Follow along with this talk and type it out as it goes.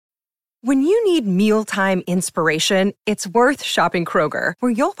When you need mealtime inspiration, it's worth shopping Kroger,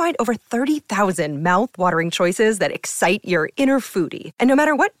 where you'll find over 30,000 mouth-watering choices that excite your inner foodie. And no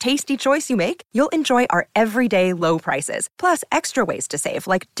matter what tasty choice you make, you'll enjoy our everyday low prices, plus extra ways to save,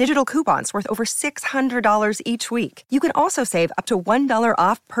 like digital coupons worth over $600 each week. You can also save up to $1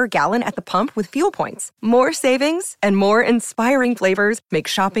 off per gallon at the pump with fuel points. More savings and more inspiring flavors make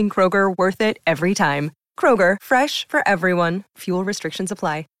shopping Kroger worth it every time. Kroger, fresh for everyone. Fuel restrictions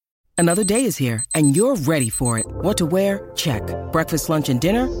apply. Another day is here, and you're ready for it. What to wear? Check. Breakfast, lunch, and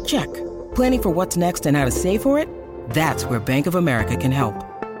dinner? Check. Planning for what's next and how to save for it? That's where Bank of America can help.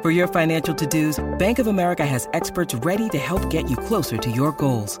 For your financial to-dos, Bank of America has experts ready to help get you closer to your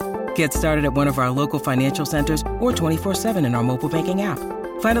goals. Get started at one of our local financial centers or 24/7 in our mobile banking app.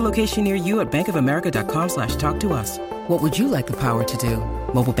 Find a location near you at bankofamerica.com/talktous. What would you like the power to do?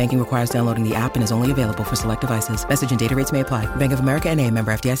 Mobile banking requires downloading the app and is only available for select devices. Message and data rates may apply. Bank of America N.A.,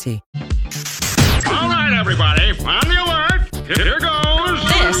 member FDIC. All right, everybody, on the alert. Here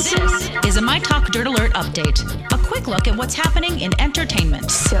goes. This is a My Talk Dirt Alert update. A quick look at what's happening in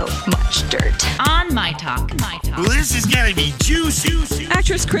entertainment. So much dirt. On My Talk. Well, this is going to be juicy.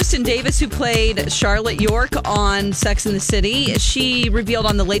 Actress Kristen Davis, who played Charlotte York on Sex and the City, she revealed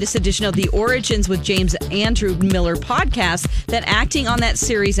on the latest edition of the Origins with James Andrew Miller podcast that acting on that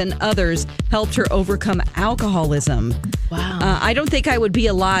series and others helped her overcome alcoholism. Wow. I don't think I would be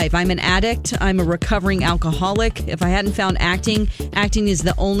alive. I'm an addict. I'm a recovering alcoholic. If I hadn't found acting is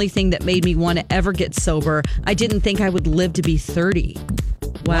the only thing that made me want to ever get sober. I didn't think I would live to be 30.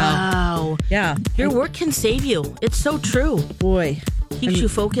 Wow. Yeah. Your work can save you. It's so true. Boy. Keeps you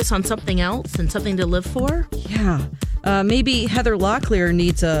focused on something else and something to live for. Yeah. Maybe Heather Locklear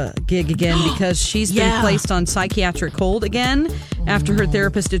needs a gig again because she's been placed on psychiatric hold again after her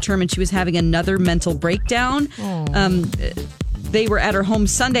therapist determined she was having another mental breakdown. They were at her home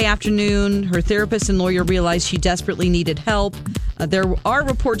Sunday afternoon. Her therapist and lawyer realized she desperately needed help. There are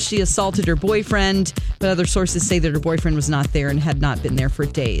reports she assaulted her boyfriend, but other sources say that her boyfriend was not there and had not been there for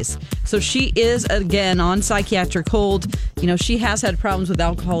days. So she is, again, on psychiatric hold. You know, she has had problems with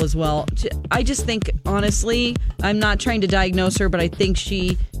alcohol as well. I just think, honestly, I'm not trying to diagnose her, but I think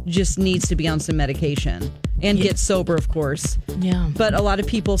she just needs to be on some medication and get sober, of course. Yeah. But a lot of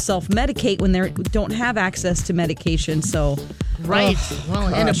people self-medicate when they don't have access to medication, so... Right. Oh, well,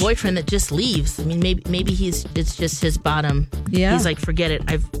 gosh. and a boyfriend that just leaves. I mean, maybe it's just his bottom. Yeah. He's like, forget it.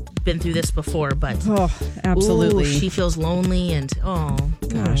 I've been through this before, but Oh, absolutely. Ooh, she feels lonely and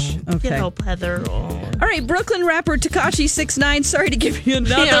Gosh. Okay. Get help, Heather. All right, Brooklyn rapper Tekashi 6ix9ine. Sorry to give you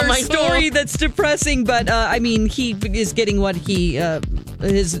another story that's depressing, but I mean, he is getting what he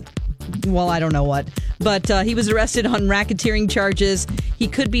his. Well, I don't know what, but he was arrested on racketeering charges. He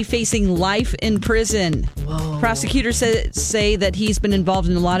could be facing life in prison. Whoa. Prosecutors say that he's been involved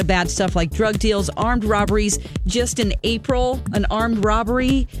in a lot of bad stuff like drug deals, armed robberies. Just in April, an armed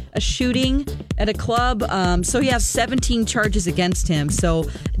robbery, a shooting at a club. So he has 17 charges against him. So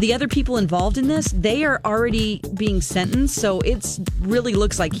the other people involved in this, they are already being sentenced. So it really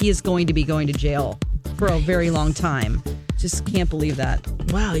looks like he is going to be going to jail for a very long time. Just can't believe that.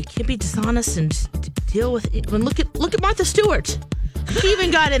 Wow, you can't be dishonest and deal with it. When look at Martha Stewart. She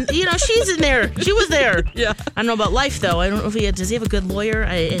even got in. You know, she's in there. She was there. Yeah. I don't know about life though. I don't know if does he have a good lawyer?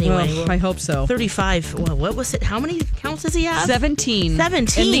 Anyway, I hope so. 35. Well, what was it? How many counts does he have? 17.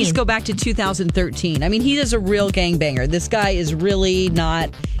 17. And these go back to 2013. I mean, he is a real gangbanger. This guy is really not.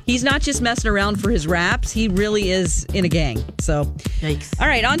 He's not just messing around for his raps. He really is in a gang. So, yikes. All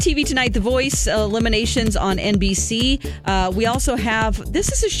right, on TV tonight, The Voice, eliminations on NBC. We also have,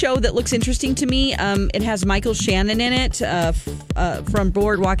 this is a show that looks interesting to me. It has Michael Shannon in it from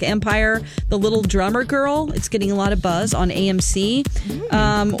Boardwalk Empire, The Little Drummer Girl. It's getting a lot of buzz on AMC.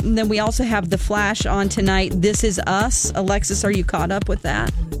 Then we also have The Flash on tonight, This Is Us. Alexis, are you caught up with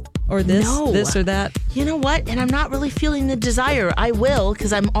that? Or this, no. This or that? You know what? And I'm not really feeling the desire. I will,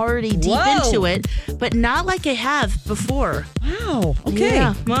 because I'm already deep into it, but not like I have before. Wow. Okay.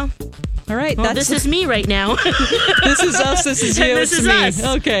 Yeah. Well, all right. Well, this is me right now. This is us. This is you. And this it's is me. us.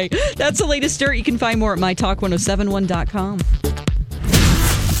 Okay. That's the latest dirt. You can find more at mytalk1071.com.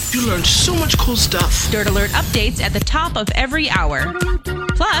 You learned so much cool stuff. Dirt Alert updates at the top of every hour.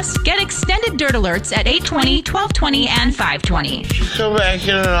 Plus, get extended Dirt Alerts at 8:20, 12:20, and 5:20. Come back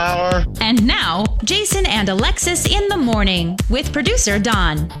in an hour. And now, Jason and Alexis in the morning with producer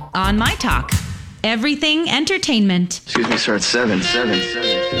Don on My Talk. Everything entertainment. Excuse me, sir, it's 7.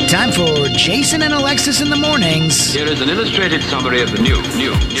 Time for Jason and Alexis in the mornings. Here is an illustrated summary of the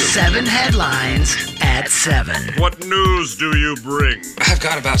news. 7 headlines at 7. What news do you bring? I've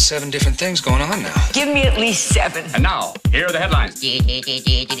got about 7 different things going on now. Give me at least 7. And now, here are the headlines.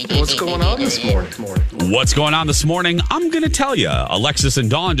 What's going on this morning? What's going on this morning? I'm going to tell you. Alexis and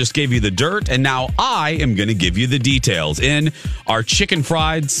Dawn just gave you the dirt, and now I am going to give you the details in our chicken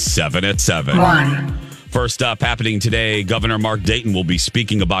fried 7 at 7. 1. First up, happening today, Governor Mark Dayton will be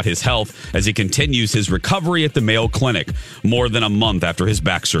speaking about his health as he continues his recovery at the Mayo Clinic more than a month after his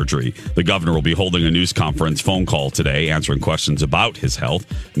back surgery. The governor will be holding a news conference phone call today, answering questions about his health.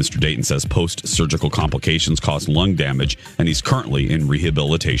 Mr. Dayton says post-surgical complications caused lung damage, and he's currently in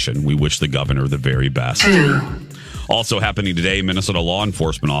rehabilitation. We wish the governor the very best. 2. Also happening today, Minnesota law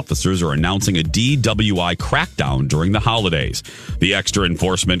enforcement officers are announcing a DWI crackdown during the holidays. The extra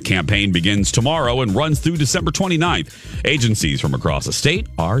enforcement campaign begins tomorrow and runs through December 29th. Agencies from across the state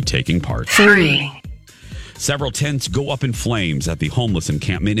are taking part. 3. Several tents go up in flames at the homeless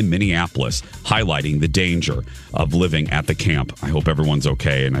encampment in Minneapolis, highlighting the danger of living at the camp. I hope everyone's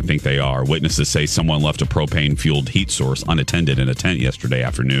okay, and I think they are. Witnesses say someone left a propane-fueled heat source unattended in a tent yesterday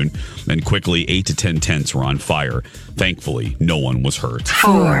afternoon, and quickly 8 to 10 tents were on fire. Thankfully, no one was hurt.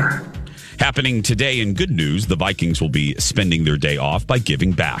 4. Happening today in good news, the Vikings will be spending their day off by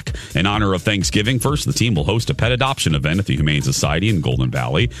giving back. In honor of Thanksgiving, first, the team will host a pet adoption event at the Humane Society in Golden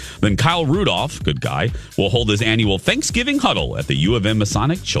Valley. Then Kyle Rudolph, good guy, will hold his annual Thanksgiving huddle at the U of M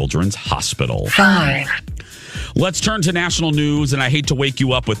Masonic Children's Hospital. 5. Let's turn to national news, and I hate to wake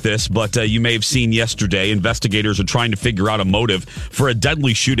you up with this, but you may have seen yesterday, investigators are trying to figure out a motive for a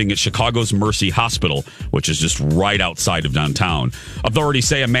deadly shooting at Chicago's Mercy Hospital, which is just right outside of downtown. Authorities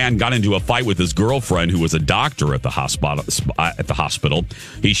say a man got into a fight with his girlfriend, who was a doctor at the hospital.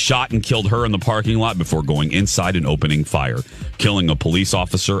 He shot and killed her in the parking lot before going inside and opening fire, killing a police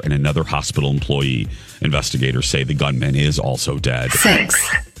officer and another hospital employee. Investigators say the gunman is also dead.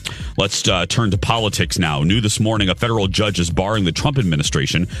 6. Let's turn to politics now. New this morning, a federal judge is barring the Trump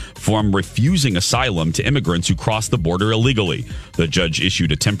administration from refusing asylum to immigrants who cross the border illegally. The judge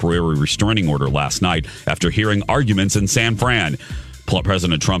issued a temporary restraining order last night after hearing arguments in San Fran.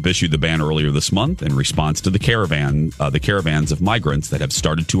 President Trump issued the ban earlier this month in response to the caravans of migrants that have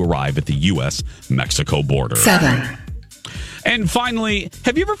started to arrive at the U.S.-Mexico border. 7. And finally,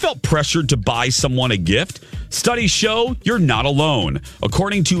 have you ever felt pressured to buy someone a gift? Studies show you're not alone.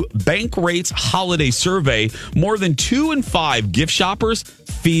 According to Bankrate's holiday survey, more than 2 in 5 gift shoppers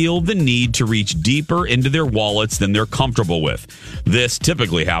feel the need to reach deeper into their wallets than they're comfortable with. This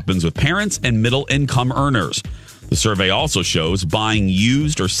typically happens with parents and middle-income earners. The survey also shows buying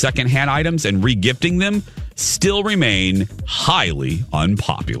used or secondhand items and regifting them still remain highly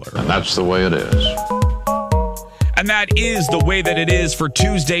unpopular. And that's the way it is. And that is the way that it is for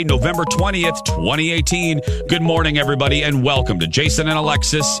Tuesday, November 20th, 2018. Good morning, everybody, and welcome to Jason and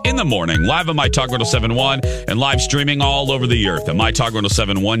Alexis in the morning, live on My Talk 1071 and live streaming all over the earth at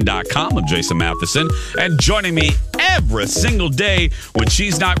MyTalk1071.com. I'm Jason Matheson, and joining me every single day when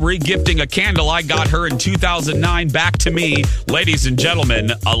she's not regifting a candle I got her in 2009 back to me, ladies and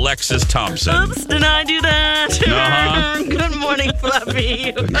gentlemen, Alexis Thompson. Oops, did I do that? Uh-huh. Good morning,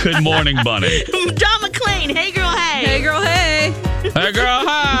 Fluffy. Good morning, Bunny. Don McClain, hey girl, hey. Hey, girl, hey. Hey, girl,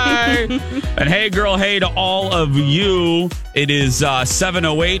 hi. And hey, girl, hey to all of you. It is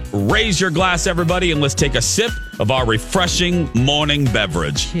 7:08. Raise your glass, everybody, and let's take a sip of our refreshing morning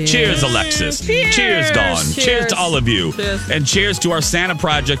beverage. Cheers, Alexis. Cheers, Dawn. Cheers to all of you. Cheers. And cheers to our Santa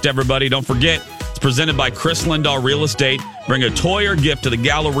Project, everybody. Don't forget, it's presented by Chris Lindahl Real Estate. Bring a toy or gift to the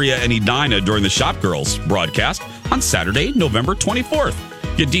Galleria in Edina during the Shop Girls broadcast on Saturday, November 24th.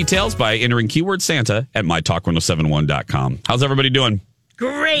 Get details by entering keyword Santa at mytalk1071.com. How's everybody doing?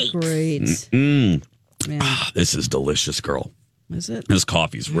 Great. Man. This is delicious, girl. Is it? This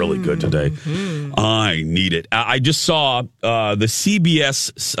coffee's really good today. I need it. I just saw the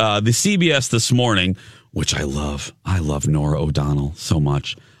CBS this morning, which I love. I love Nora O'Donnell so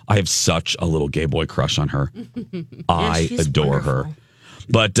much. I have such a little gay boy crush on her. I adore her.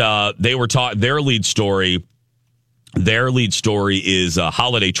 But they were taught their lead story. Their lead story is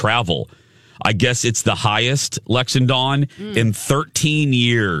holiday travel. I guess it's the highest, Lex and Dawn, in 13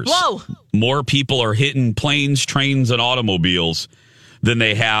 years. Whoa! More people are hitting planes, trains, and automobiles than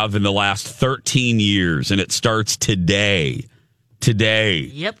they have in the last 13 years. And it starts today. Today.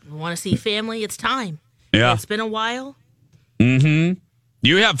 Yep. Want to see family? It's time. Yeah. It's been a while. Mm-hmm.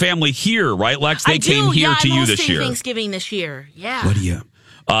 You have family here, right, Lex? They came here to you this year. Thanksgiving this year. Yeah. What do you?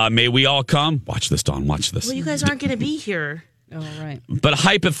 May we all come? Watch this, Dawn. Watch this. Well, you guys aren't going to be here. Oh, right. But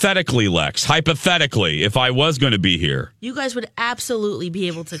hypothetically, Lex, if I was going to be here. You guys would absolutely be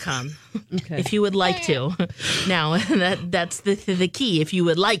able to come if you would like to. Now, that's the key, if you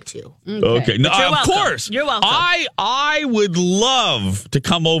would like to. Okay. No, of welcome. course. You're welcome. I would love to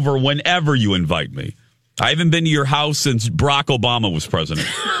come over whenever you invite me. I haven't been to your house since Barack Obama was president.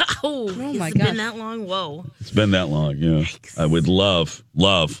 Oh my God. It's been that long? Whoa. It's been that long, yeah. Yikes. I would love.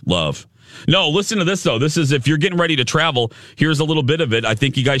 No, listen to this, though. This is if you're getting ready to travel, here's a little bit of it. I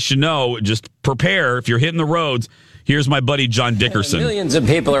think you guys should know. Just prepare. If you're hitting the roads, here's my buddy John Dickerson. Millions of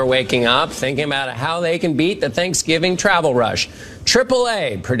people are waking up thinking about how they can beat the Thanksgiving travel rush.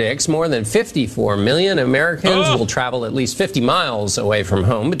 AAA predicts more than 54 million Americans will travel at least 50 miles away from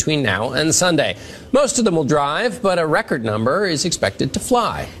home between now and Sunday. Most of them will drive, but a record number is expected to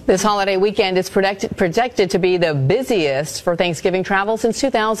fly. This holiday weekend is projected to be the busiest for Thanksgiving travel since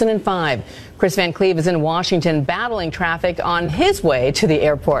 2005. Chris Van Cleve is in Washington battling traffic on his way to the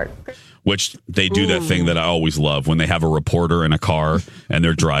airport. Which they do that thing that I always love when they have a reporter in a car and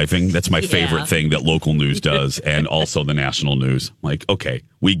they're driving. That's my favorite thing that local news does, and also the national news. Like, okay,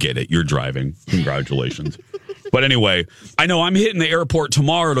 we get it. You're driving. Congratulations. But anyway, I know I'm hitting the airport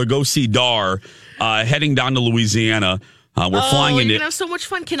tomorrow to go see Dar, heading down to Louisiana. We're flying into. You're gonna have so much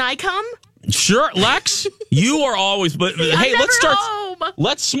fun. Can I come? Sure, Lex. You are always. But hey, let's start. Home.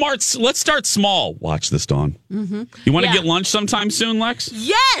 Let's start small. Watch this, Dawn. Mm-hmm. You want to get lunch sometime soon, Lex?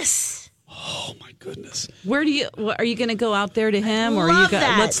 Yes. Oh my goodness! Where are you going to go out there to him, or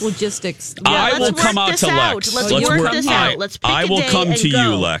what's logistics? I will come out to Lex. Let's work this out. Let's pick I will a day come and to go.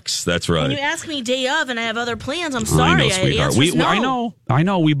 you, Lex. That's right. When you ask me day of, and I have other plans, I'm sorry. I know, sweetheart. I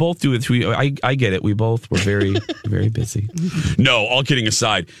know. We both do it. I get it. We're very, very busy. No, all kidding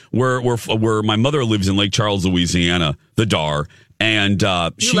aside, we're my mother lives in Lake Charles, Louisiana, the Dar, and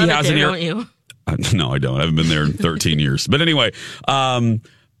she has an air. Don't you? No, I don't. I haven't been there in 13 years. But anyway,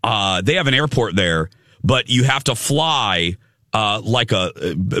 they have an airport there, but you have to fly like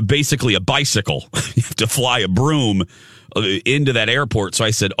basically a bicycle. You have to fly a broom into that airport. So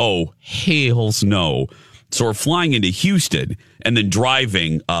I said, oh, hells no. So we're flying into Houston and then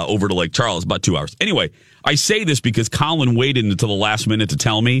driving over to Lake Charles, about 2 hours. Anyway, I say this because Colin waited until the last minute to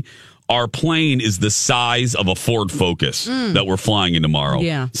tell me our plane is the size of a Ford Focus that we're flying in tomorrow.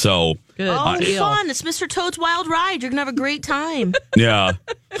 Yeah. So good. Fun. It's Mr. Toad's Wild Ride. You're going to have a great time. Yeah.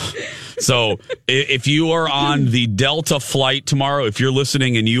 So if you are on the Delta flight tomorrow, if you're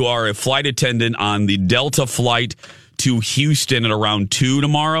listening and you are a flight attendant on the Delta flight to Houston at around 2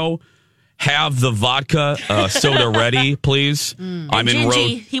 tomorrow, have the vodka soda ready, please. I'm in row.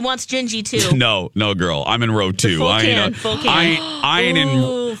 He wants gingy too. No, girl. I'm in row 2. Full can. I ain't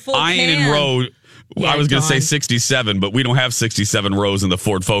in row. Yeah, I was going to say 67, but we don't have 67 rows in the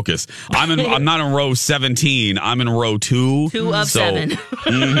Ford Focus. I'm not in row 17. I'm in row 2. 2 of 7.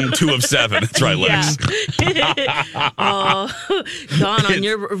 2 of 7. That's right, Lex. Dawn, on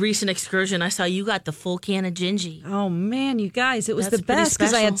your recent excursion, I saw you got the full can of gingy. Oh, man, you guys. It was That's the best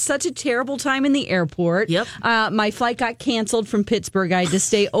because I had such a terrible time in the airport. Yep. My flight got canceled from Pittsburgh. I had to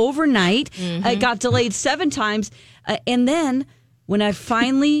stay overnight. It got delayed 7 times. And then when I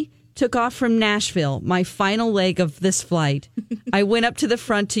finally took off from Nashville, my final leg of this flight, I went up to the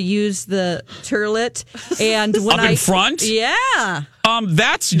front to use the toilet, and when in front? Yeah.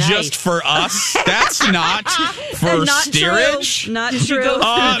 That's nice. Just for us. That's not for steerage. True. Not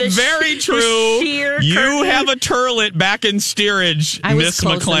true. Very true. You have a turlet back in steerage, Miss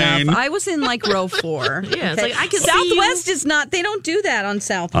McLean. I was in like row 4. Yeah, it's like I can Southwest is not. They don't do that on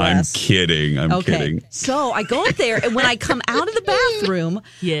Southwest. I'm kidding. I'm kidding. So I go up there, and when I come out of the bathroom,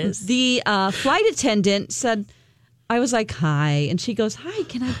 yes, the flight attendant said, I was like, hi. And she goes, hi,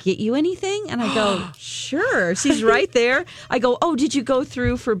 can I get you anything? And I go, sure. She's right there. I go, oh, did you go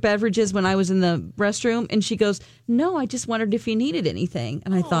through for beverages when I was in the restroom? And she goes, no, I just wondered if you needed anything.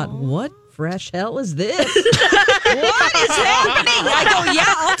 And I thought, what fresh hell is this? What is happening? I go,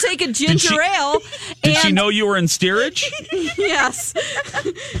 yeah, I'll take a ginger ale. Did she know you were in steerage? Yes.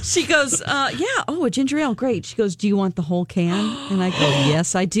 She goes, yeah, oh, a ginger ale, great. She goes, do you want the whole can? And I go,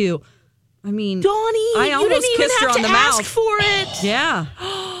 yes, I do. I mean, Donnie, I almost kissed her on the mouth. Ask for it. Yeah.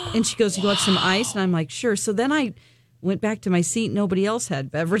 And she goes, you want some ice? And I'm like, sure. So then I went back to my seat. Nobody else had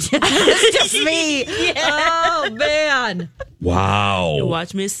beverages. It's just me. Yeah. Oh, man. Wow. You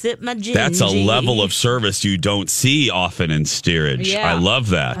watch me sip my ginger. That's a level of service you don't see often in steerage. Yeah. I love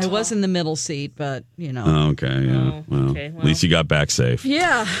that. I was in the middle seat, but, you know. Okay, yeah. Well, at least you got back safe.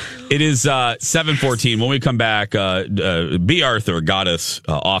 Yeah. It is 7:14. When we come back, B. Arthur got us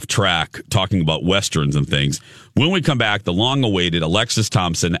off track talking about Westerns and things. When we come back, the long-awaited Alexis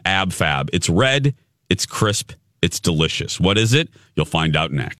Thompson Ab Fab. It's red, it's crisp, It's delicious. What is it? You'll find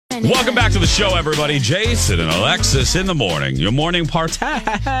out next. Welcome back to the show, everybody. Jason and Alexis in the morning. Your morning party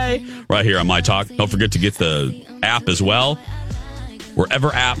right here on My Talk. Don't forget to get the app as well. Wherever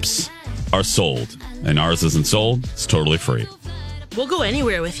apps are sold. And ours isn't sold. It's totally free. We'll go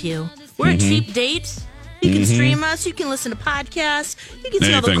anywhere with you. We're a cheap date. You can stream us. You can listen to podcasts. You can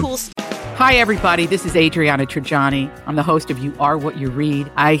see all the cool stuff. Hi, everybody. This is Adriana Trajani. I'm the host of You Are What You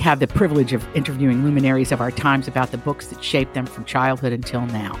Read. I have the privilege of interviewing luminaries of our times about the books that shaped them from childhood until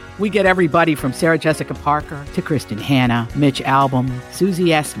now. We get everybody from Sarah Jessica Parker to Kristen Hanna, Mitch Albom, Susie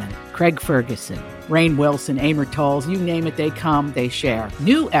Essman, Craig Ferguson, Rainn Wilson, Amor Tolls, you name it, they come, they share.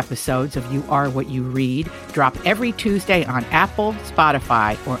 New episodes of You Are What You Read drop every Tuesday on Apple,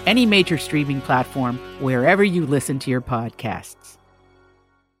 Spotify, or any major streaming platform wherever you listen to your podcasts.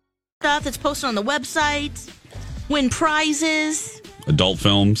 Stuff that's posted on the website, win prizes, adult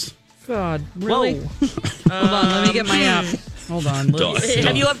films. God, really? Hold on, let me get my app. Hold on.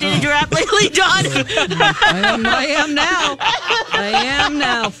 Have you updated your app lately, Dawn? I am now. I am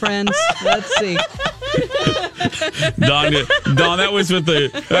now, friends. Let's see. Dawn, that was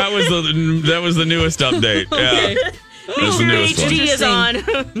the newest update. Okay. Yeah. Make sure HD is on.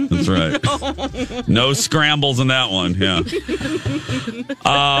 That's right. No scrambles in that one. Yeah.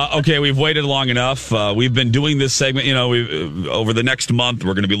 Okay, we've waited long enough. We've been doing this segment. Over the next month,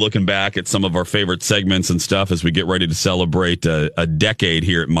 we're going to be looking back at some of our favorite segments and stuff as we get ready to celebrate a decade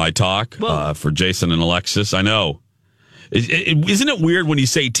here at My Talk for Jason and Alexis. I know. Isn't it weird when you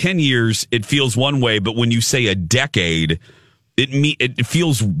say 10 years, it feels one way, but when you say a decade, it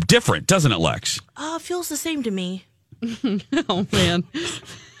feels different, doesn't it, Lex? It feels the same to me. Oh, man.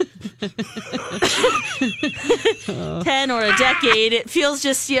 10 or a decade, it feels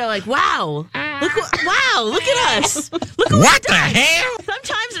just, like, wow. Look at us. Look what the hell?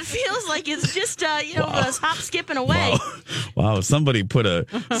 Sometimes it feels like it's just, us hop skipping away. Wow, somebody put a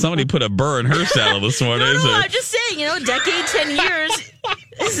burr in her saddle this morning. No, I'm just saying, a decade, 10 years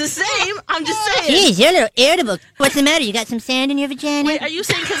is the same. I'm just saying. Jeez, you're a little irritable. What's the matter? You got some sand in your vagina? Wait, are you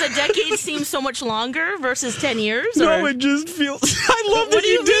saying because a decade seems so much longer versus 10 years? No, it just feels... I love that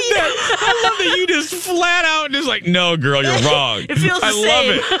you did that. I love that you just flat out just like, no, girl, you're wrong. It feels the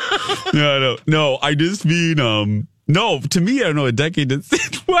same. Love it. No, I just mean, no, to me, I don't know, a decade,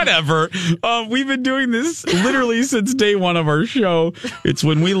 whatever. We've been doing this literally since day one of our show. It's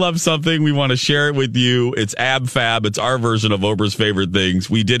when we love something, we want to share it with you. It's Ab Fab. It's our version of Oprah's favorite things.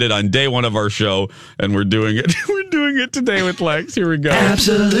 We did it on day one of our show, and we're doing it. We're doing it today with Lex. Here we go.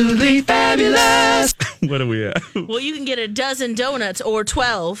 Absolutely fabulous. What do we have? Well, you can get a dozen donuts or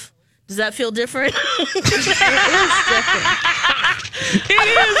 12. Does that feel different? It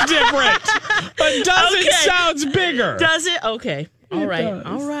is different. A dozen sounds bigger. Does it? Okay. All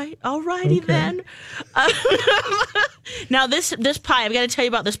right. All righty then. Now this pie, I've got to tell you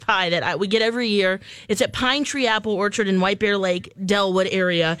about this pie that we get every year. It's at Pine Tree Apple Orchard in White Bear Lake, Delwood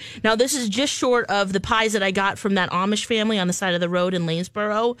area. Now this is just short of the pies that I got from that Amish family on the side of the road in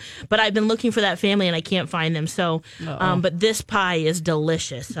Lanesboro. But I've been looking for that family and I can't find them. So, but this pie is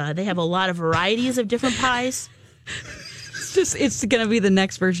delicious. They have a lot of varieties of different pies. It's going to be the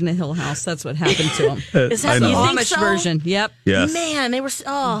next version of Hill House. That's what happened to them. Is that the you think Amish so? version? Yep. Yes. Man, they were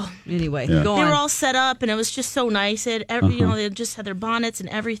Anyway, yeah. go on. They were all set up, and it was just so nice. They just had their bonnets and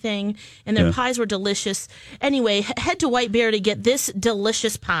everything, and their pies were delicious. Anyway, head to White Bear to get this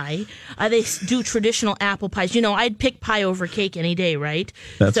delicious pie. They do traditional apple pies. I'd pick pie over cake any day, right?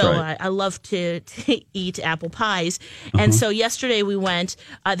 That's so right. I love to eat apple pies. And so yesterday we went.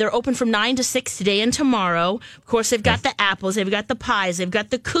 They're open from 9 to 6 today and tomorrow. Of course, they've got the apples. They've got the pies. They've got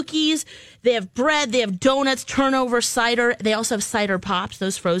the cookies. They have bread. They have donuts, turnover, cider. They also have cider pops,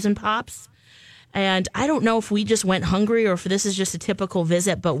 those frozen pops. And I don't know if we just went hungry or if this is just a typical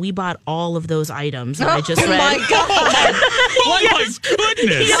visit, but we bought all of those items that I just read. My God. My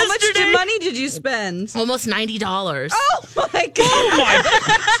goodness. How much money did you spend? Almost $90. Oh, my God. Oh, my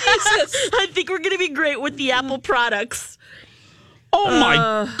Jesus. I think we're going to be great with the Apple products. Oh,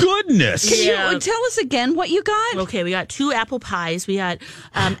 my goodness. Can you tell us again what you got? Okay, we got 2 apple pies. We got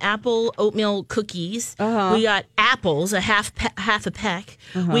apple oatmeal cookies. We got apples, a half a peck.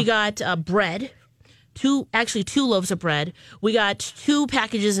 We got bread. 2 loaves of bread. We got 2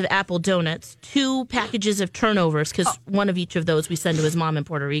 packages of apple donuts, 2 packages of turnovers, because one of each of those we send to his mom in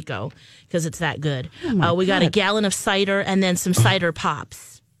Puerto Rico, because it's that good. We got a gallon of cider and then some cider pops.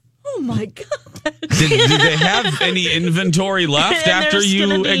 Oh, my God. Did they have any inventory left after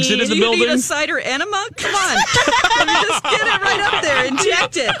you exited the building? Do you need a cider enema? Come on. Let me just get it right up there.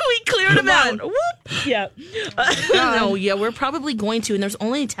 Inject it. We cleared them out. Whoop. Yeah. We're probably going to, and there's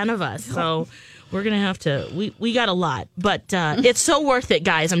only 10 of us, so We're going to have to, we got a lot, but it's so worth it,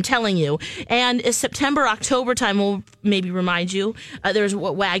 guys, I'm telling you. And it's September, October time, we'll maybe remind you. There's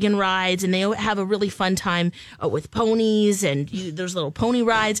wagon rides, and they have a really fun time with ponies, and there's little pony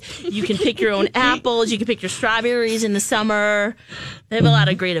rides. You can pick your own apples, you can pick your strawberries in the summer. They have a lot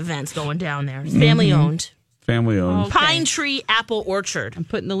of great events going down there. It's family owned. Family owned. Okay. Pine Tree Apple Orchard. I'm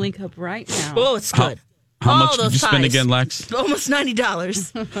putting the link up right now. Oh, it's good. How much did you spend again, Lex? Almost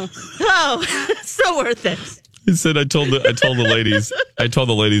 $90. Oh, so worth it. I said I told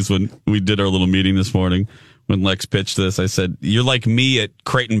the ladies when we did our little meeting this morning, when Lex pitched this, I said, you're like me at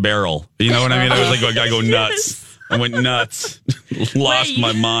Crate and Barrel. You know what I mean? I was like, I go nuts. I went nuts. Lost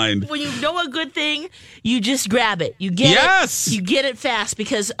my mind. When you know a good thing, you just grab it. You get it. You get it fast,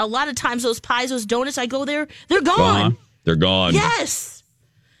 because a lot of times those pies, those donuts, I go there, they're gone. They're gone. Yes.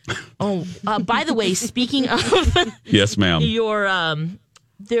 Oh, by the way, speaking of yes, ma'am. Your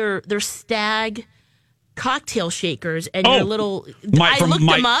they're Stag cocktail shakers and your little I looked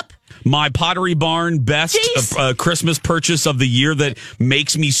them up. My Pottery Barn best Christmas purchase of the year that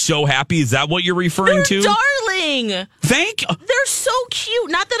makes me so happy. Is that what you're referring to? Darling. They're so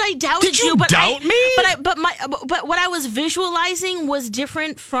cute. Not that I doubted Did you doubt me? But what I was visualizing was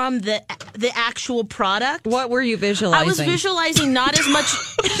different from the actual product. What were you visualizing? I was visualizing not as much.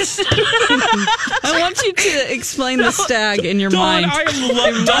 I want you to explain the Stag in your mind.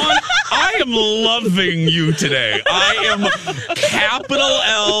 I am loving you today. I am capital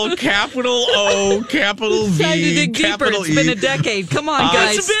L, capital O, capital V, Time to dig deeper. capital It's been a decade. Come on,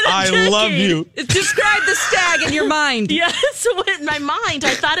 guys. I love you. Describe the Stag in your mind. Yeah, so in my mind,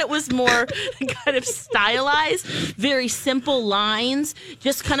 I thought it was more kind of stylized, very simple lines,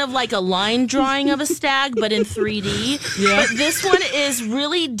 just kind of like a line drawing of a stag, but in 3D. Yeah. But this one is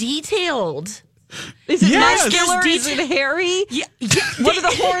really detailed. Is it muscular? Is it hairy? Yeah. What are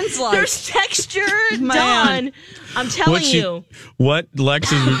the horns like? There's texture, Dawn. I'm telling you. What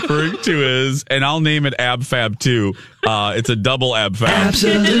Lex is referring to is, and I'll name it Ab Fab too. It's a double Ab Fab.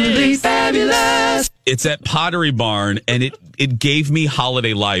 Absolutely fabulous. It's at Pottery Barn, and it gave me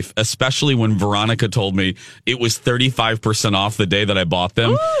holiday life, especially when Veronica told me it was 35% off the day that I bought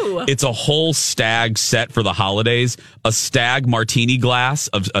them. Ooh. It's a whole Stag set for the holidays, a Stag martini glass,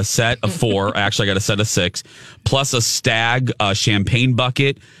 of a set of 4. Actually, I got a set of 6, plus a Stag champagne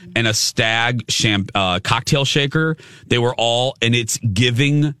bucket and a Stag cocktail shaker. They were all, and it's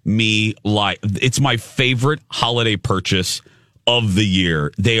giving me life. It's my favorite holiday purchase of the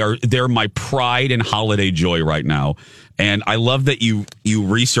year. They're my pride and holiday joy right now. And I love that you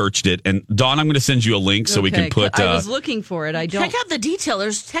researched it. And Dawn, I'm going to send you a link so we can put. I was looking for it. Check out the detail.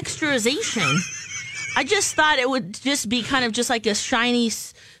 There's texturization. I just thought it would just be kind of just like a shiny,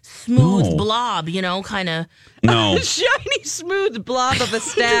 smooth blob, kind of. No. Shiny, smooth blob of a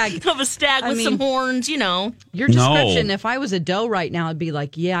stag. With some horns, Your description, if I was a doe right now, I'd be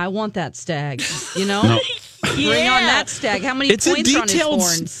like, yeah, I want that stag, No. Bring on that stag. How many points on his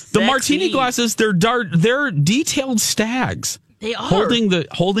horns? The martini glasses, they're detailed stags. They are. Holding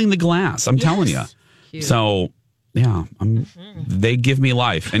the glass, I'm telling you. Cute. So, yeah, they give me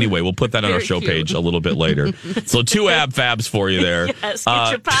life. Anyway, we'll put that on our show page a little bit later. So 2 Ab Fabs for you there. Yes,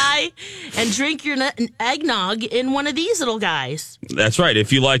 get your pie and drink your eggnog in one of these little guys. That's right,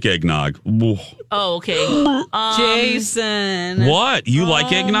 if you like eggnog. Ooh. Oh, okay. Jason. What? You like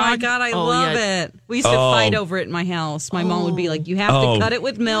eggnog? Oh, my God, I love it. We used to fight over it in my house. My mom would be like, you have to cut it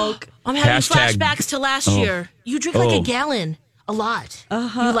with milk. I'm having flashbacks to last year. You drink like a gallon. A lot.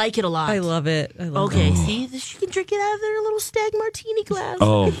 You like it a lot. I love it. See? She can drink it out of their little Stag martini glass.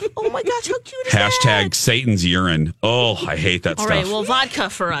 Oh my gosh, how cute is that? Satan's urine. Oh, I hate that stuff. All right, well, vodka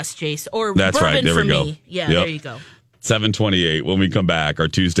for us, Jace. Or that's bourbon right. There for we go. Me. Yeah, there you go. 7:28. When we come back, our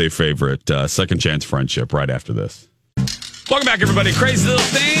Tuesday favorite, Second Chance Friendship, right after this. Welcome back, everybody. Crazy little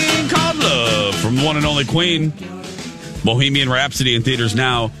thing called love from the one and only Queen. Bohemian Rhapsody in theaters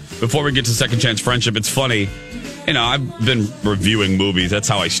now. Before we get to Second Chance Friendship, it's funny. I've been reviewing movies. That's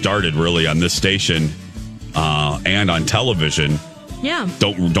how I started, really, on this station and on television. Yeah.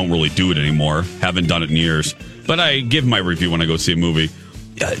 Don't really do it anymore. Haven't done it in years. But I give my review when I go see a movie.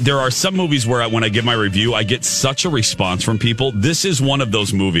 There are some movies where when I give my review, I get such a response from people. This is one of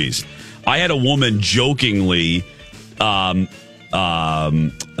ththose movies. I had a woman jokingly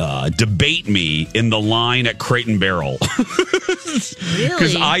debate me in the line at Crate and Barrel.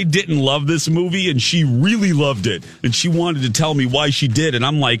 Because I didn't love this movie and she really loved it. And she wanted to tell me why she did. And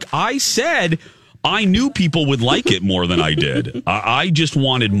I'm like, I said I knew people would like it more than I did. I just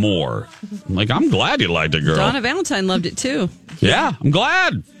wanted more. I'm glad you liked it, girl. Donna Valentine loved it too. Yeah, I'm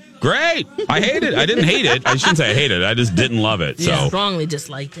glad. Great. I hate it. I didn't hate it. I shouldn't say I hate it. I just didn't love it. So strongly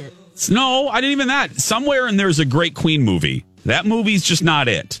disliked it. No, I didn't even that. Somewhere in there's a great Queen movie. That movie's just not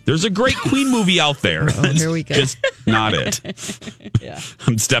it. There's a great Queen movie out there. Oh, here we go. Just not it. Yeah.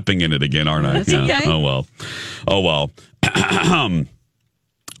 I'm stepping in it again, aren't I? That's okay. Oh, well.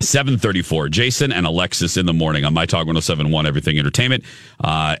 7:34. Jason and Alexis in the morning on My Talk 107.1, Everything Entertainment.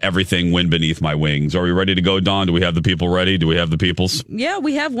 Everything Wind Beneath My Wings. Are we ready to go, Dawn? Do we have the people ready? Do we have the peoples? Yeah,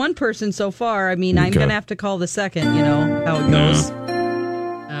 we have one person so far. I mean, I'm going to have to call the second, you know, how it goes.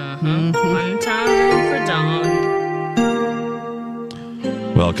 One time for Dawn.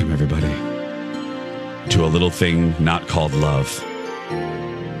 Welcome, everybody, to a little thing not called love.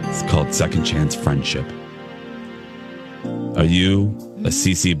 It's called Second Chance Friendship. Are you a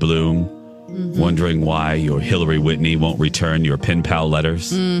CeCe Bloom wondering why your Hillary Whitney won't return your pen pal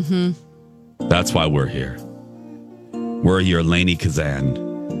letters? That's why we're here. We're your Lainey Kazan.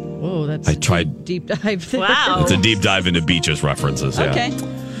 Whoa, that's a deep dive there. Wow. It's a deep dive into Beaches references. Yeah. Okay.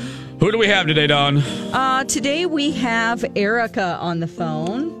 Who do we have today, Dawn? Today we have Erica on the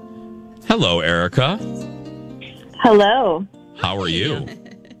phone. Hello, Erica. Hello. How are you?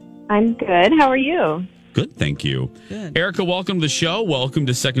 I'm good. How are you? Good, thank you. Good. Erica, welcome to the show. Welcome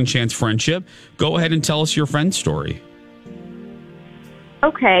to Second Chance Friendship. Go ahead and tell us your friend's story.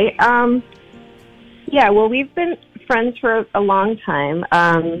 Okay. Yeah, well, we've been friends for a long time.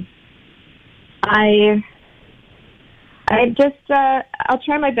 I'll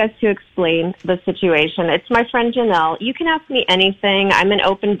try my best to explain the situation. It's my friend Janelle. You can ask me anything. I'm an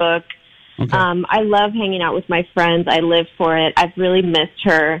open book. Okay. I love hanging out with my friends. I live for it. I've really missed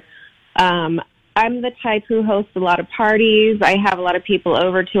her. I'm the type who hosts a lot of parties. I have a lot of people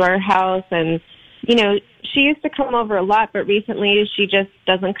over to our house, and, you know, she used to come over a lot, but recently she just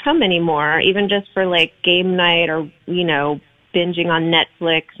doesn't come anymore, even just for, like, game night or, you know, binging on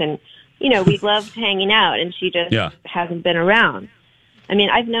Netflix. And, you know, we loved hanging out, and she just hasn't been around. I mean,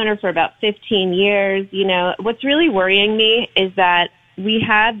 I've known her for about 15 years. You know, what's really worrying me is that we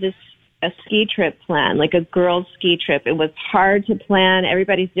had a ski trip planned, like a girls' ski trip. It was hard to plan,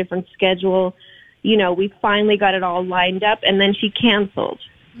 everybody's different schedule. You know, we finally got it all lined up, and then she canceled.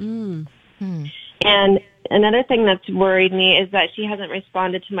 And another thing that's worried me is that she hasn't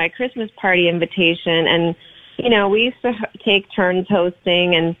responded to my Christmas party invitation. And, you know, we used to take turns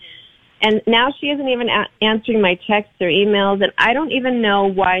hosting, and now she isn't even answering my texts or emails, and I don't even know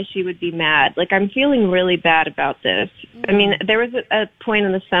why she would be mad. Like, I'm feeling really bad about this. I mean, there was a point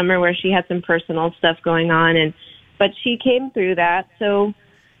in the summer where she had some personal stuff going on, but she came through that. So,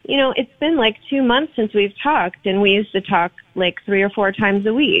 you know, it's been like 2 months since we've talked, and we used to talk like 3 or 4 times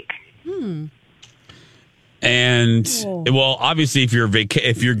a week. And, well, obviously, if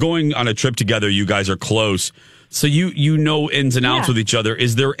you're going on a trip together, you guys are close. So you know ins and outs with each other.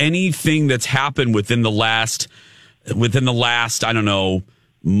 Is there anything that's happened within the last, I don't know,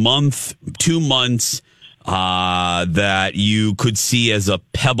 month, 2 months, that you could see as a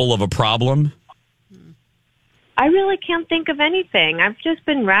pebble of a problem? I really can't think of anything. I've just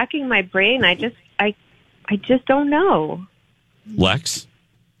been racking my brain. I just don't know. Lex?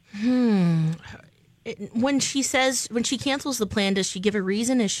 When she cancels the plan, does she give a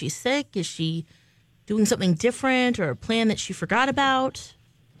reason? Is she sick? Is she doing something different, or a plan that she forgot about?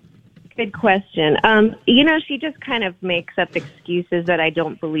 Good question. You know, she just kind of makes up excuses that I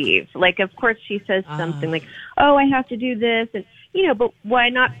don't believe. Like, of course, she says something like, oh, I have to do this. And, you know, but why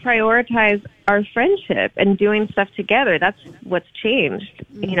not prioritize our friendship and doing stuff together? That's what's changed.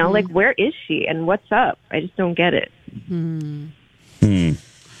 You know, like, where is she and what's up? I just don't get it.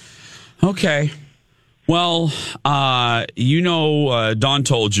 Okay. Well, you know, Dawn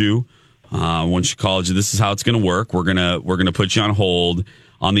told you when she called you, this is how it's going to work. We're gonna put you on hold.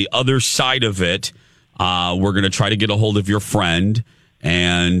 On the other side of it, we're going to try to get a hold of your friend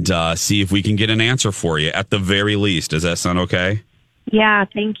and see if we can get an answer for you at the very least. Does that sound okay? Yeah,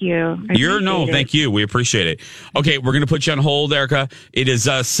 thank you. Thank you. We appreciate it. Okay, we're going to put you on hold, Erica. It is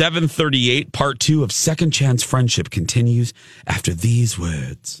 7:38. Part 2 of Second Chance Friendship continues after these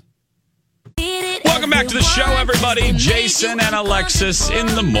words. Welcome back to the show, everybody. Jason and Alexis in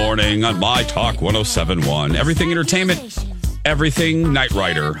the morning on My Talk 107.1. Everything Entertainment, Everything Night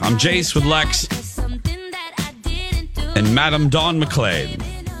Rider. I'm Jace with Lex and Madam Dawn McClain.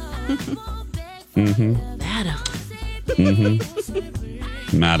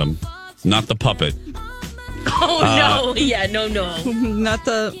 Madam. Not the puppet. Oh, no. Yeah, no. Not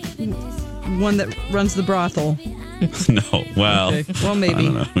the one that runs the brothel. No, well, okay. Well, maybe. I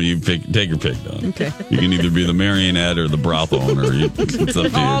don't know. You take your pick, Dawn. Okay. You can either be the marionette or the brothel owner. It's up to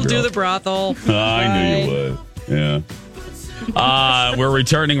you, I'll girl. do the brothel. I knew you would. Yeah. We're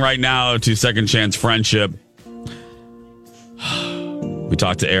returning right now to Second Chance Friendship. We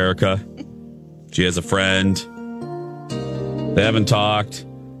talked to Erica. She has a friend. They haven't talked.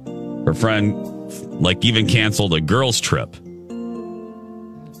 Her friend, even canceled a girls' trip.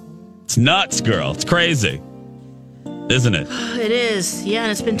 It's nuts, girl. It's crazy. Isn't it? It is. Yeah,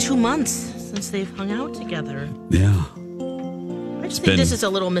 and it's been 2 months since they've hung out together. Yeah. I just think this is a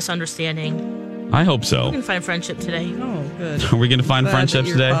little misunderstanding. I hope so. We can find friendship today. Oh, good. Are we going to find friendship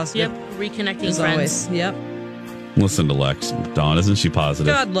today? Yep. Reconnecting As friends. always. Yep. Listen to Lex. Dawn, isn't she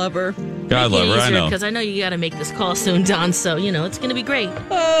positive? God love her. God love her, I know. Because I know you got to make this call soon, Don, so, it's going to be great.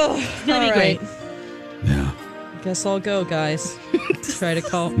 Oh, it's going to be great. Yeah. Guess I'll go, guys. Try to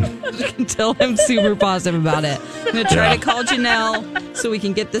call. You can tell I'm super positive about it. I'm going to try to call Janelle so we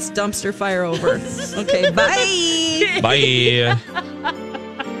can get this dumpster fire over. Okay, bye. Bye.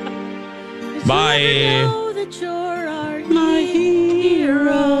 Bye. Know that you're my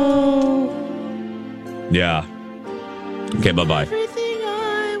hero. Yeah. Okay, bye-bye. Everything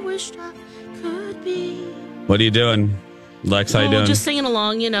I wished I could be. What are you doing? Lex, how you doing? Just singing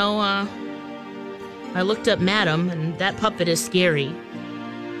along, I looked up Madam, and that puppet is scary.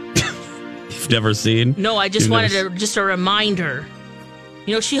 You've never seen? No, I just wanted a reminder.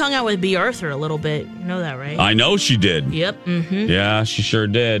 She hung out with B. Arthur a little bit. You know that, right? I know she did. Yep. Mm-hmm. Yeah, she sure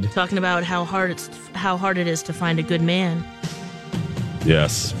did. Talking about how hard it is to find a good man.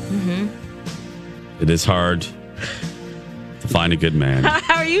 Yes. Mm-hmm. It is hard to find a good man.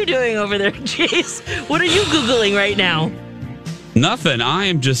 How are you doing over there, Jace? What are you Googling right now? Nothing. I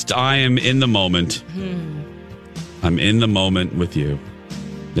am in the moment. I'm in the moment with you.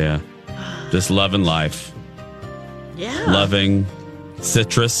 Yeah. Just loving life. Yeah. Loving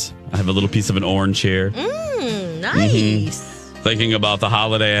citrus. I have a little piece of an orange here. Nice. Thinking about the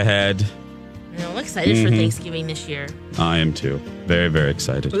holiday ahead. I'm excited for Thanksgiving this year. I am too. Very, very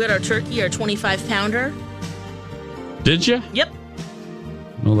excited. We got our turkey, our 25-pounder. Did you? Yep.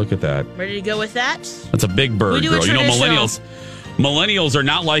 Oh, look at that. Ready to go with that? That's a big bird, girl. Millennials are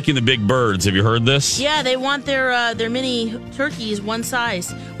not liking the big birds. Have you heard this? Yeah, they want their mini turkeys one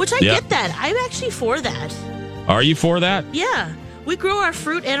size, which I get that. I'm actually for that. Are you for that? Yeah. We grow our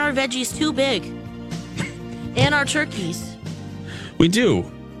fruit and our veggies too big. And our turkeys. We do.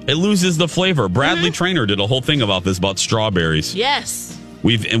 It loses the flavor. Bradley Traynor did a whole thing about strawberries. Yes.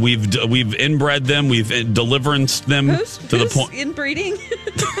 We've inbred them. We've deliverenced them to the point. Inbreeding?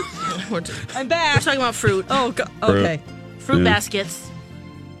 I'm back. We're talking about fruit. Oh, okay. Fruit baskets.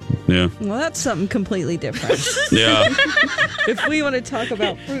 Yeah. Well, that's something completely different. Yeah. If we want to talk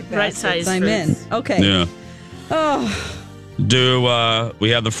about fruit baskets, right size I'm fruits. in. Okay. Yeah. Oh. Do we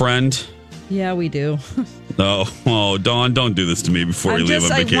have the friend? Yeah, we do. Oh, Dawn, don't do this to me before you leave on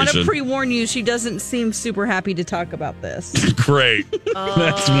vacation. I want to pre-warn you, she doesn't seem super happy to talk about this. Great.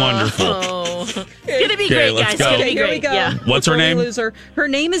 That's wonderful. It's going to be great, guys. It's going to be Here great. we go. Yeah. What's her name? Her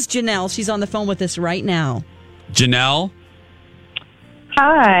name is Janelle. She's on the phone with us right now. Janelle?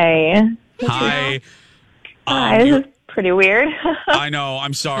 Hi. Hi. Hi, this is pretty weird. I know.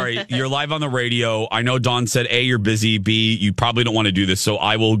 I'm sorry. You're live on the radio. I know Dawn said, A, you're busy. B, you probably don't want to do this. So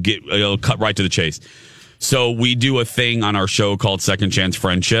I'll cut right to the chase. So we do a thing on our show called Second Chance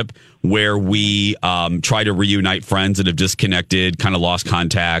Friendship where we try to reunite friends that have disconnected, kind of lost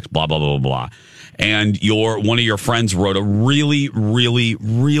contact, blah, blah, blah, blah, blah. And one of your friends wrote a really, really,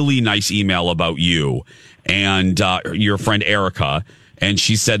 really nice email about you and your friend Erica. And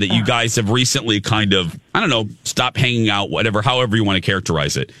she said that you guys have recently kind of, I don't know, stopped hanging out, however you want to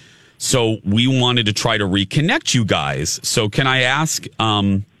characterize it. So we wanted to try to reconnect you guys. So can I ask,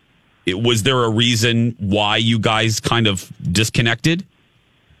 was there a reason why you guys kind of disconnected?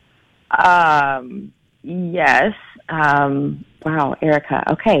 Yes. Wow, Erica.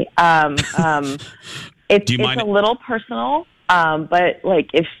 Okay. It's a little personal. But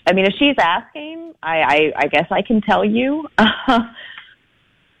if she's asking, I guess I can tell you.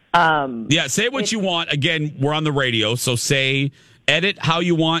 Yeah, say what you want. Again, we're on the radio, so edit how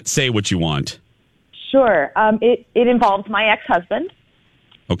you want, say what you want. Sure. It involves my ex-husband.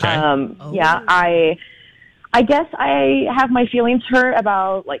 Okay. Yeah, I guess I have my feelings hurt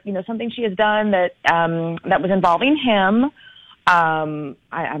about something she has done that was involving him. I'm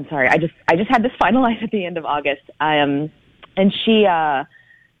sorry. I just had this finalized at the end of August. And she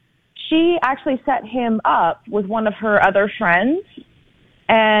actually set him up with one of her other friends.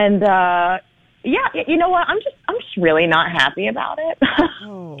 And you know what? I'm just really not happy about it,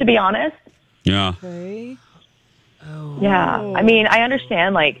 to be honest. Yeah. Okay. Oh. Yeah. I mean, I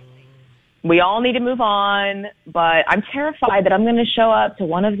understand, we all need to move on, but I'm terrified that I'm going to show up to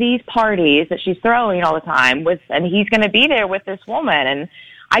one of these parties that she's throwing all the time and he's going to be there with this woman. And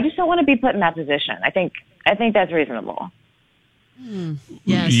I just don't want to be put in that position. I think that's reasonable.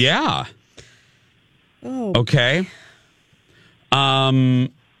 Yes. Yeah. Oh. Okay.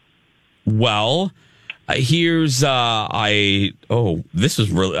 Well, here's this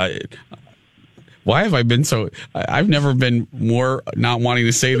is really. Why have I been so? I've never been more not wanting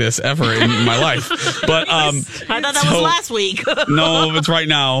to say this ever in my life. But I thought that was last week. No, it's right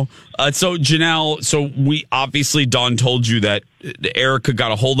now. So Janelle, we obviously Dawn told you that Erica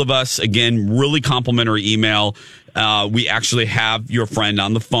got a hold of us again. Really complimentary email. We actually have your friend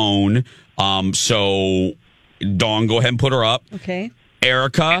on the phone. So Dawn, go ahead and put her up. Okay.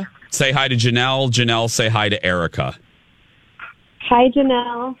 Erica, say hi to Janelle. Janelle, say hi to Erica. Hi,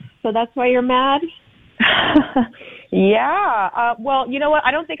 Janelle. So that's why you're mad? Yeah. Well, you know what? I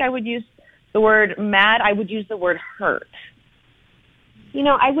don't think I would use the word mad. I would use the word hurt. You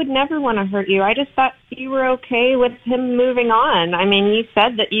know, I would never want to hurt you. I just thought you were okay with him moving on. I mean, you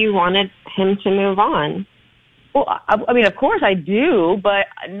said that you wanted him to move on. Well, I mean, of course I do, but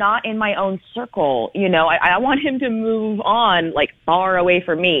not in my own circle. You know, I want him to move on, like, far away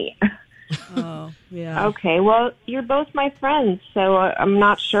from me. Oh, yeah. Okay, well, you're both my friends, so I'm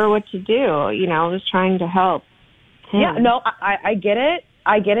not sure what to do. You know, I was trying to help him. Yeah, no, I get it.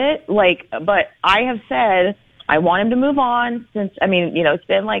 I get it. Like, but I have said I want him to move on since, I mean, you know, it's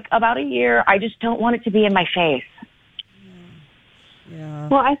been like about a year. I just don't want it to be in my face. Yeah.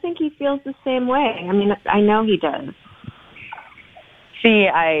 Well, I think he feels the same way. I mean, I know he does. See,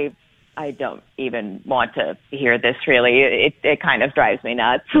 I don't even want to hear this, really. It kind of drives me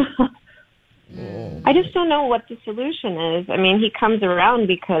nuts. I just don't know what the solution is. I mean, he comes around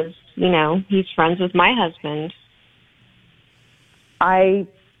because, you know, he's friends with my husband. I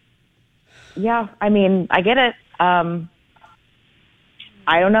mean, I get it. I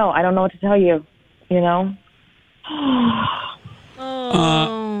don't know. I don't know what to tell you, you know?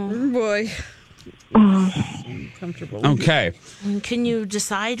 Oh, boy. Comfortable. Okay. Can you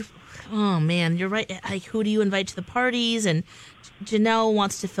decide? Oh, man, you're right. Like, who do you invite to the parties? And Janelle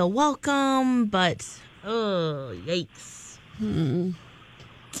wants to feel welcome, but yikes.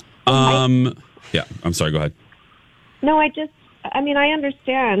 Yeah, I'm sorry. Go ahead. No, I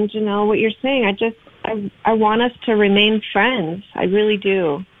understand, Janelle, what you're saying. I want us to remain friends. I really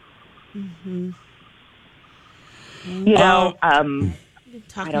do. Mm-hmm. You know, I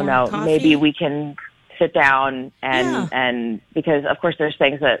don't know. Coffee? Maybe we can sit down and because of course there's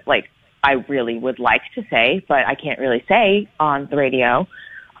things that like I really would like to say, but I can't really say on the radio.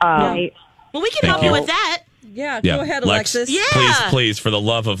 Right. Well, we can help you with that. Yeah, go ahead, Alexis. Please, for the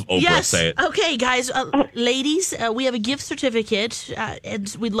love of Oprah, say it. Okay, guys, ladies, we have a gift certificate,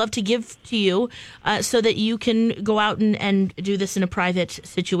 and we'd love to give to you so that you can go out and do this in a private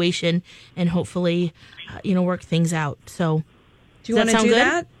situation and hopefully, work things out. So, do you want to do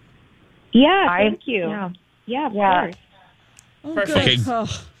that? Yeah, thank you. Yeah, of course. Oh, perfect. Good. Okay.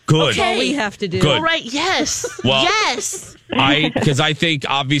 Oh. Good. That's all we have to do. Good. All right. Yes. Well, yes. Because I think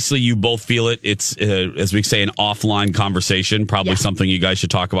obviously you both feel it. It's as we say, an offline conversation. Probably something you guys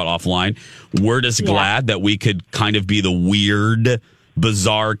should talk about offline. We're just glad that we could kind of be the weird,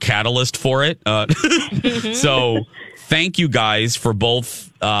 bizarre catalyst for it. So thank you guys for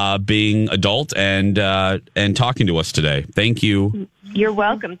both being adult and talking to us today. Thank you. You're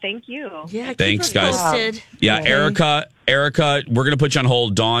welcome. Thank you. Yeah. Thanks, guys. Posted. Yeah, okay. Erica, we're going to put you on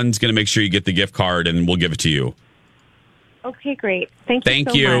hold. Dawn's going to make sure you get the gift card, and we'll give it to you. Okay, great. Thank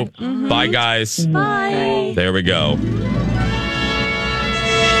you so much. Mm-hmm. Bye, guys. Bye. There we go.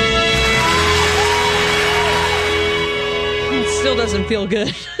 It still doesn't feel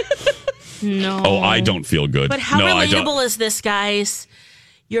good. No. Oh, I don't feel good. But how no, relatable is this, guys?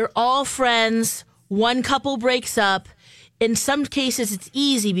 You're all friends. One couple breaks up. In some cases, it's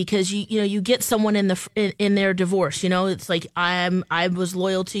easy because you get someone in their divorce. It's like I was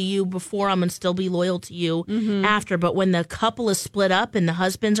loyal to you before. I'm gonna still be loyal to you after. But when the couple is split up and the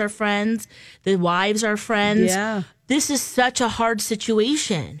husbands are friends, the wives are friends. Yeah, this is such a hard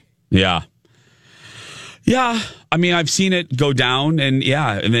situation. Yeah. Yeah, I mean, I've seen it go down, and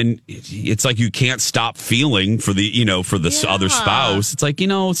then it's like you can't stop feeling for the other spouse. It's like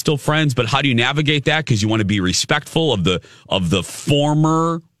still friends, but how do you navigate that? Because you want to be respectful of the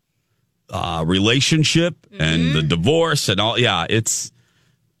former relationship and the divorce and all. Yeah, it's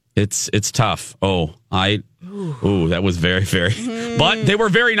tough. That was very, very. But they were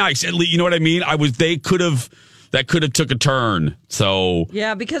very nice. At least, you know what I mean. That could have took a turn. So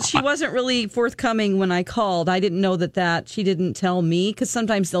yeah, because she wasn't really forthcoming when I called. I didn't know that she didn't tell me, because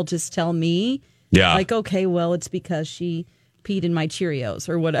sometimes they'll just tell me. Yeah, like, okay, well, it's because she peed in my Cheerios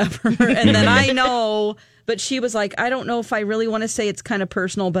or whatever. And then I know, but she was like, I don't know if I really want to say it's kind of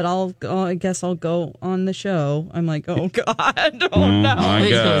personal, but I guess I'll go on the show. I'm like, oh God, oh no. I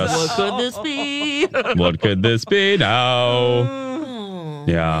guess. What could this be? What could this be now?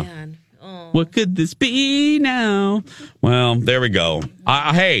 Yeah. Man. What could this be now? Well, there we go.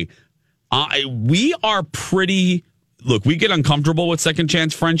 We are pretty... Look, we get uncomfortable with second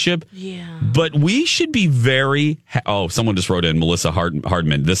chance friendship. Yeah. But we should be very... someone just wrote in, Melissa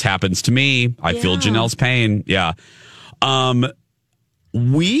Hardman. This happens to me. I feel Janelle's pain. Yeah.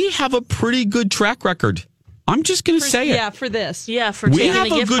 We have a pretty good track record. I'm just going to say it. Yeah, for this. Yeah, for we taking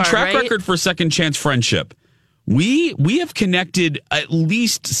have a a gift good card, track right? record for second chance friendship. We have connected at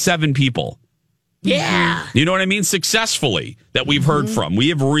least 7 people. Yeah. You know what I mean? Successfully that we've heard from. We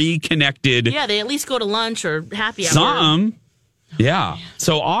have reconnected. Yeah, they at least go to lunch or happy hour. Some. Yeah.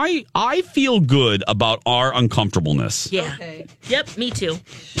 So I feel good about our uncomfortableness. Yeah. Okay. Yep, me too.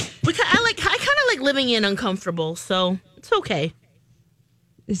 I kind of like living in uncomfortable, so it's okay.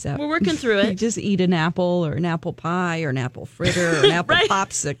 Is that we're working through it? You just eat an apple or an apple pie or an apple fritter or an apple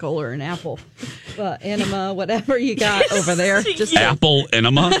popsicle or an apple enema, whatever you got over there. Just apple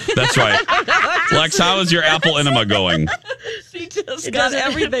enema? That's right. Lex, how is your apple enema going? She just got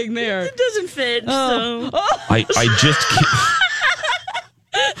everything there. It doesn't fit. So. I just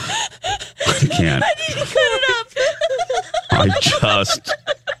can't. I need to cut it up.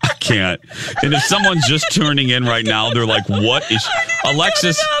 I can't. And if someone's just tuning in right now, they're like, what is...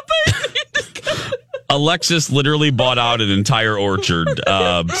 Alexis literally bought out an entire orchard.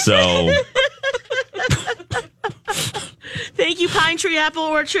 So... Thank you, Pine Tree Apple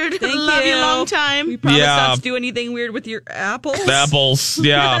Orchard. Thank Love you you. long time. We promise not to do anything weird with your apples. Apples,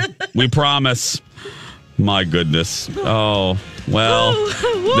 yeah. We promise. My goodness. Oh, well,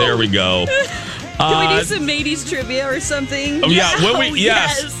 there we go. Can we do some 80s trivia or something? Oh, yeah.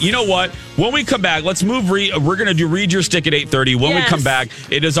 Yes. You know what? When we come back, let's move. We're going to do Read Your Stick at 8:30. When we come back,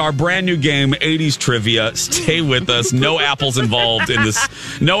 it is our brand new game, 80s Trivia. Stay with us. No apples involved in this.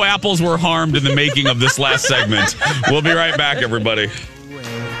 No apples were harmed in the making of this last segment. We'll be right back, everybody.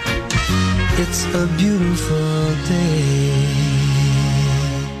 It's a beautiful day.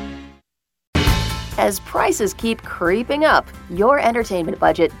 As prices keep creeping up, your entertainment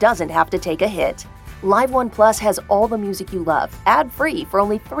budget doesn't have to take a hit. Live One Plus has all the music you love, ad-free for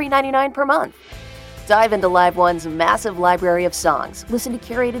only $3.99 per month. Dive into Live One's massive library of songs, listen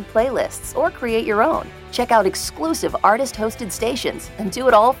to curated playlists, or create your own. Check out exclusive artist-hosted stations, and do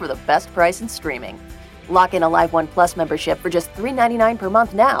it all for the best price in streaming. Lock in a Live One Plus membership for just $3.99 per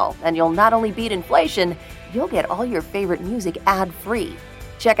month now, and you'll not only beat inflation, you'll get all your favorite music ad-free.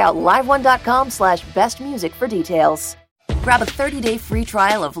 Check out liveone.com/bestmusic for details. Grab a 30-day free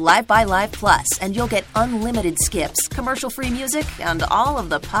trial of Live by Live Plus, and you'll get unlimited skips, commercial-free music, and all of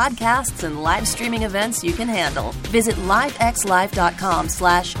the podcasts and live streaming events you can handle. Visit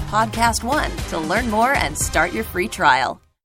livexlive.com/podcast1 to learn more and start your free trial.